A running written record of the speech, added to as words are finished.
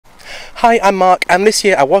Hi, I'm Mark, and this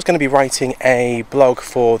year I was going to be writing a blog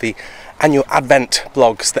for the annual Advent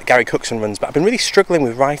blogs that Gary Cookson runs, but I've been really struggling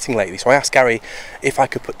with writing lately, so I asked Gary if I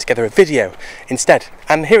could put together a video instead,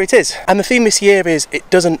 and here it is. And the theme this year is It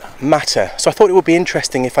Doesn't Matter, so I thought it would be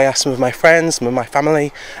interesting if I asked some of my friends, some of my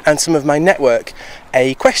family, and some of my network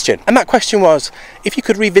a question. And that question was, if you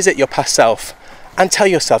could revisit your past self and tell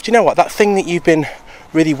yourself, do you know what, that thing that you've been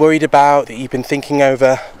really worried about, that you've been thinking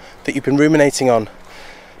over, that you've been ruminating on,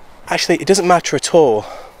 actually it doesn't matter at all,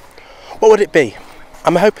 what would it be?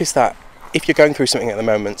 And my hope is that if you're going through something at the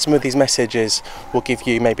moment, some of these messages will give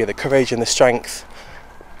you maybe the courage and the strength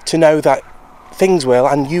to know that things will,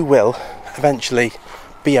 and you will, eventually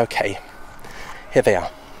be okay. Here they are.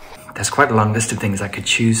 There's quite a long list of things I could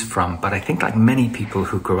choose from, but I think like many people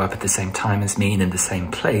who grew up at the same time as me and in the same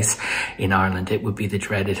place in Ireland, it would be the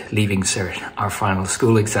dreaded Leaving Cert, our final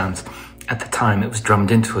school exams. At the time, it was drummed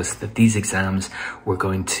into us that these exams were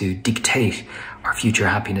going to dictate our future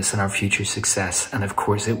happiness and our future success. And of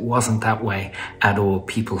course, it wasn't that way at all.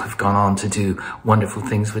 People have gone on to do wonderful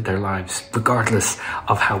things with their lives, regardless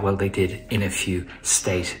of how well they did in a few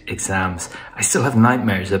state exams. I still have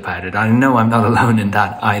nightmares about it. I know I'm not alone in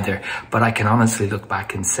that either, but I can honestly look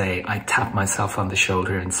back and say, I tap myself on the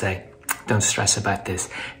shoulder and say, don't stress about this.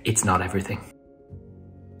 It's not everything.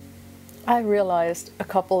 I realized a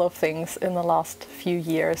couple of things in the last few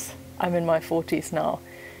years. I'm in my 40s now.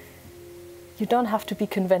 You don't have to be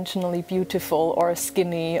conventionally beautiful or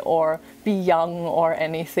skinny or be young or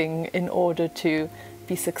anything in order to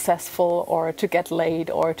be successful or to get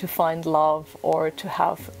laid or to find love or to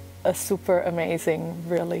have a super amazing,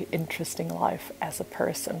 really interesting life as a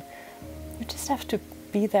person. You just have to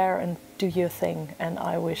be there and do your thing, and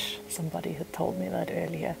I wish somebody had told me that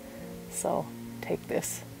earlier. So take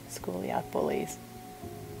this. Schoolyard bullies.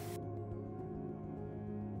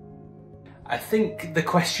 I think the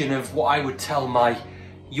question of what I would tell my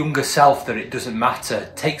younger self that it doesn't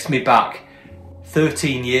matter takes me back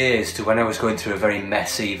 13 years to when I was going through a very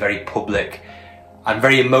messy, very public and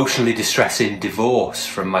very emotionally distressing divorce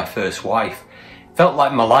from my first wife. It felt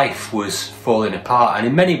like my life was falling apart, and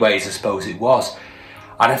in many ways I suppose it was.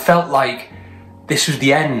 And I felt like this was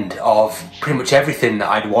the end of pretty much everything that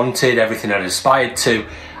I'd wanted, everything I'd aspired to,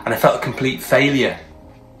 and I felt a complete failure.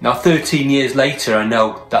 Now 13 years later, I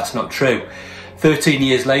know that's not true. 13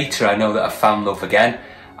 years later, I know that I've found love again,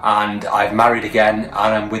 and I've married again, and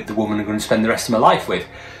I'm with the woman I'm going to spend the rest of my life with.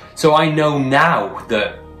 So I know now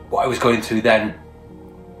that what I was going through then,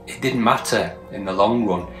 it didn't matter in the long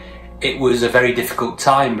run. It was a very difficult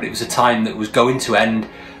time, but it was a time that was going to end,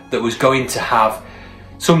 that was going to have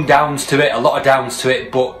some downs to it, a lot of downs to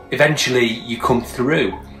it, but eventually you come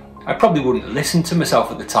through. I probably wouldn't listen to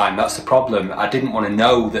myself at the time, that's the problem. I didn't want to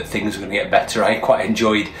know that things were going to get better. I quite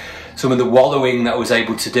enjoyed some of the wallowing that I was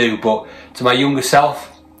able to do, but to my younger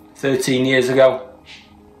self, 13 years ago,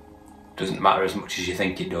 it doesn't matter as much as you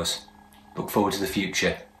think it does. Look forward to the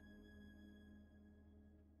future.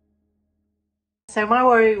 So my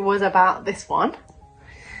worry was about this one.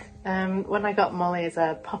 When I got Molly as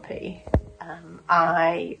a puppy,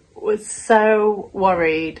 I was so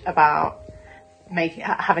worried about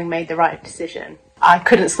having made the right decision. I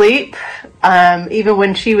couldn't sleep, even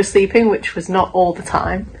when she was sleeping, which was not all the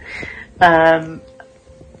time.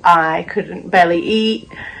 I couldn't barely eat.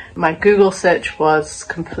 My Google search was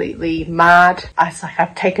completely mad. I was like,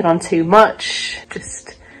 I've taken on too much,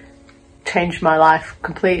 just changed my life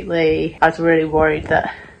completely. I was really worried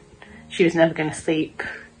that she was never going to sleep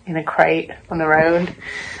in a crate on her own,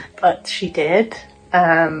 but she did,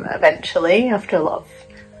 eventually, after a lot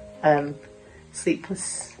of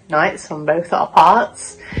sleepless nights on both our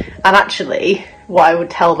parts. And actually, what I would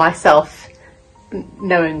tell myself,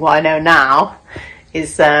 knowing what I know now,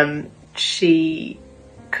 is she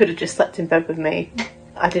could have just slept in bed with me.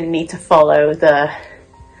 I didn't need to follow the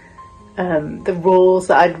rules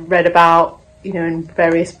that I'd read about, you know, in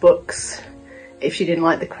various books. If she didn't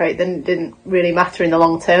like the crate, then it didn't really matter in the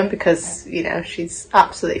long term, because, you know, she's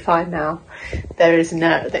absolutely fine now. There is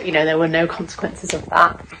no, you know, there were no consequences of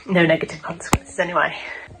that. No negative consequences anyway.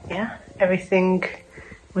 Yeah, everything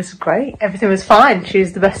was great. Everything was fine. She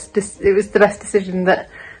was the best, it was the best decision that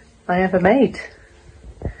I ever made.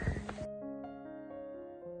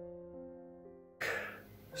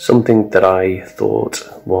 Something that I thought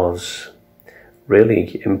was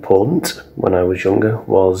really important when I was younger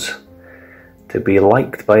was to be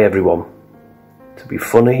liked by everyone, to be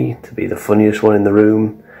funny, to be the funniest one in the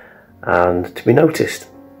room, and to be noticed.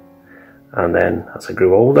 And then as I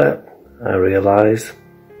grew older, I realised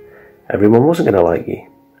everyone wasn't going to like you,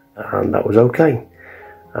 and that was okay.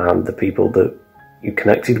 And the people that you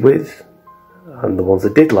connected with and the ones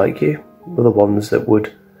that did like you, were the ones that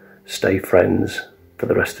would stay friends for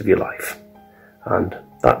the rest of your life. And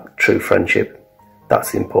that true friendship,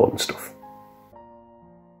 that's the important stuff.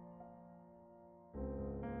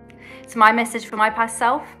 So my message for my past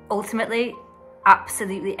self, ultimately,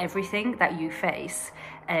 absolutely everything that you face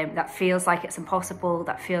that feels like it's impossible,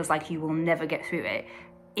 that feels like you will never get through it,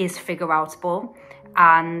 is figure outable.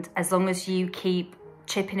 And as long as you keep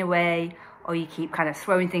chipping away, or you keep kind of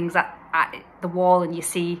throwing things at the wall and you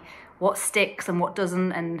see what sticks and what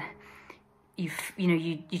doesn't, and you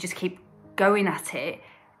just keep going at it,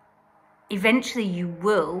 eventually you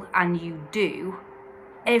will, and you do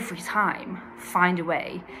every time, find a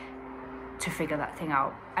way to figure that thing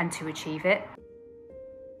out and to achieve it.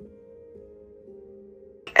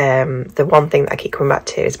 The one thing that I keep coming back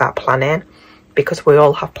to is about planning, because we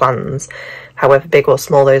all have plans, however big or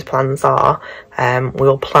small those plans are. We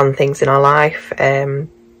all plan things in our life and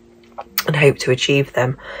hope to achieve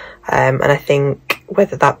them. And I think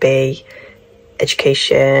whether that be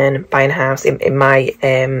education, buying a house, in my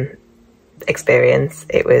experience,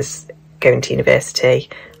 it was going to university.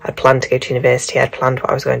 I'd planned to go to university, I'd planned what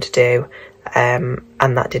I was going to do, and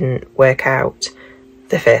that didn't work out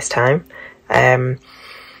the first time.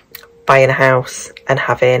 Buying a house and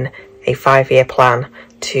having a 5-year plan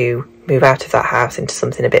to move out of that house into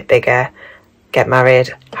something a bit bigger, get married,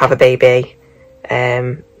 have a baby,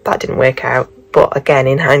 that didn't work out. But again,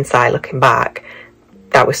 in hindsight, looking back,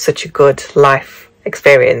 that was such a good life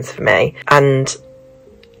experience for me and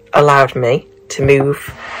allowed me to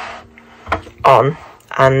move on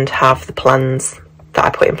and have the plans that I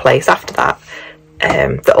put in place after that,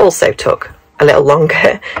 that also took a little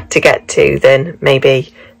longer to get to than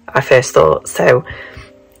maybe I first thought. So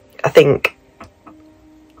I think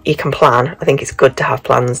you can plan. I think it's good to have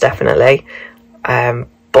plans, definitely,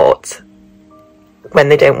 but when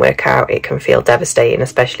they don't work out, it can feel devastating,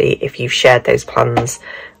 especially if you've shared those plans.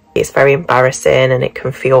 It's very embarrassing and it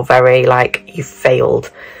can feel very like you've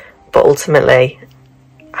failed, but ultimately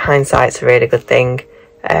hindsight's a really good thing,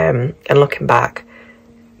 and looking back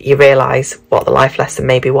you realise what the life lesson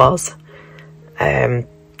maybe was.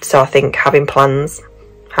 So I think having plans,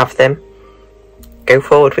 have them, go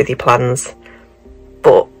forward with your plans,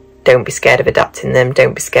 but don't be scared of adapting them.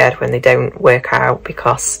 Don't be scared when they don't work out,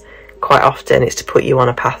 because quite often it's to put you on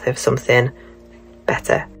a path of something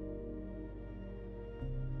better.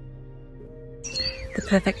 The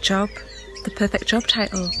perfect job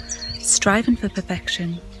title, striving for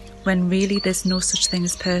perfection when really there's no such thing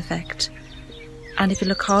as perfect. And if you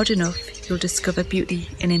look hard enough, you'll discover beauty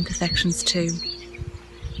in imperfections too.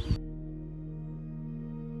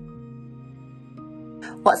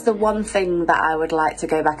 What's the one thing that I would like to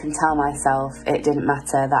go back and tell myself it didn't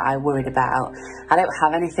matter, that I worried about? I don't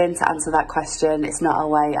have anything to answer that question. It's not a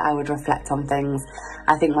way I would reflect on things.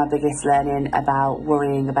 I think my biggest learning about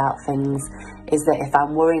worrying about things is that if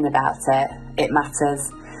I'm worrying about it, it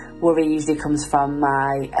matters. Worry usually comes from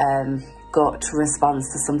my gut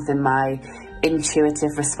response to something, my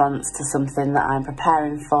intuitive response to something that I'm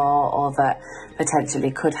preparing for or that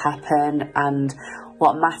potentially could happen, and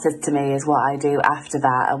what matters to me is what I do after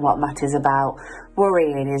that. And what matters about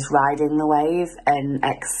worrying is riding the wave and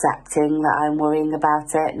accepting that I'm worrying about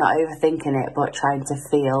it, not overthinking it, but trying to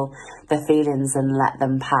feel the feelings and let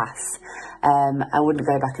them pass. I wouldn't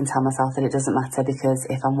go back and tell myself that it doesn't matter, because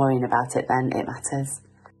if I'm worrying about it, then it matters.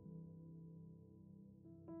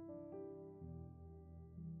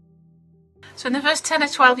 So in the first 10 or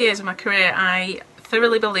 12 years of my career, I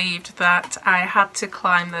thoroughly believed that I had to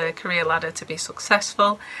climb the career ladder to be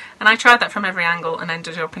successful, and I tried that from every angle and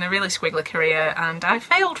ended up in a really squiggly career, and I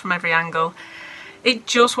failed from every angle. It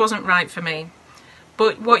just wasn't right for me.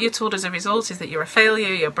 But what you're told as a result is that you're a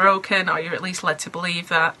failure, you're broken, or you're at least led to believe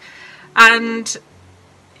that. And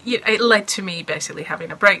it led to me basically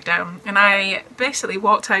having a breakdown, and I basically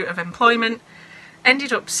walked out of employment,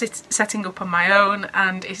 ended up setting up on my own,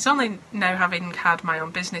 and it's only now, having had my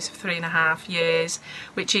own business for 3.5 years,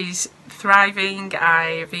 which is thriving.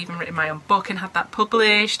 I've even written my own book and had that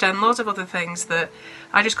published, and loads of other things that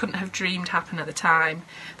I just couldn't have dreamed happen at the time.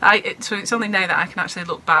 So it's only now that I can actually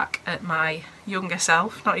look back at my younger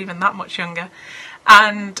self, not even that much younger,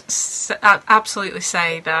 and absolutely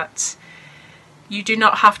say that you do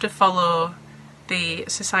not have to follow the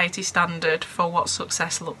society standard for what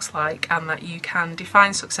success looks like, and that you can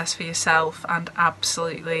define success for yourself and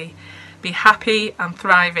absolutely be happy and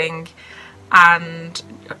thriving and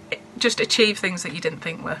just achieve things that you didn't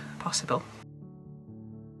think were possible.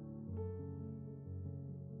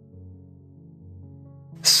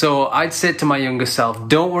 So I'd say to my younger self,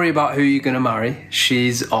 don't worry about who you're going to marry.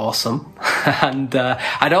 She's awesome. And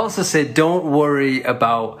I'd also say don't worry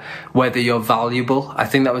about whether you're valuable. I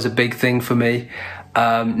think that was a big thing for me.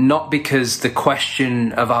 Not because the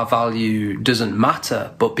question of our value doesn't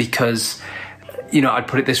matter, but because, you know, I'd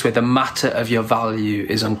put it this way, the matter of your value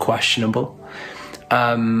is unquestionable.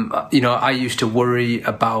 You know, I used to worry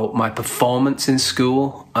about my performance in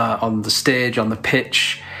school, on the stage, on the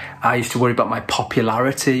pitch. I used to worry about my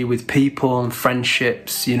popularity with people and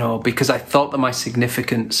friendships, you know, because I thought that my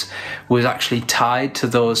significance was actually tied to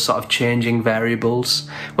those sort of changing variables,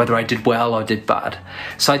 whether I did well or did bad.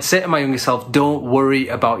 So I'd say to my younger self, don't worry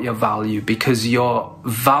about your value, because your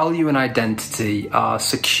value and identity are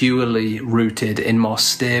securely rooted in more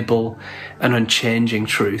stable and unchanging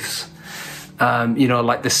truths. You know,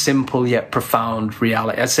 like the simple yet profound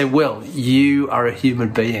reality. I'd say, Will, you are a human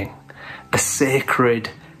being, a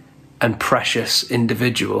sacred and precious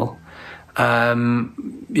individual.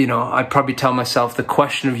 You know, I'd probably tell myself the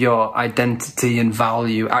question of your identity and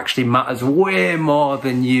value actually matters way more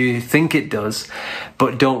than you think it does.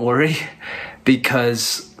 But don't worry,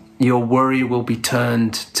 because your worry will be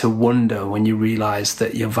turned to wonder when you realise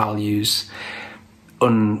that your value's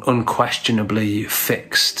unquestionably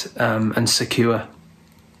fixed and secure,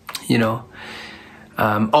 you know.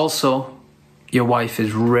 Also, your wife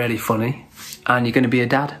is really funny and you're going to be a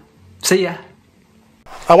dad. See ya.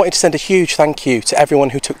 I wanted to send a huge thank you to everyone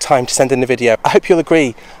who took time to send in the video. I hope you'll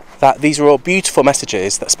agree that these are all beautiful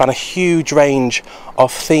messages that span a huge range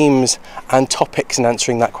of themes and topics in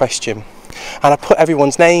answering that question. And I put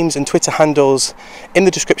everyone's names and Twitter handles in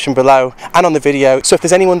the description below and on the video, so if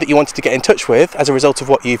there's anyone that you wanted to get in touch with as a result of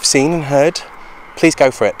what you've seen and heard, please go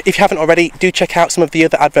for it. If you haven't already, do check out some of the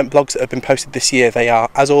other Advent blogs that have been posted this year. They are,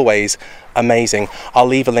 as always, amazing. I'll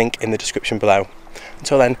leave a link in the description below.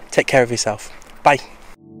 Until then, take care of yourself. Bye.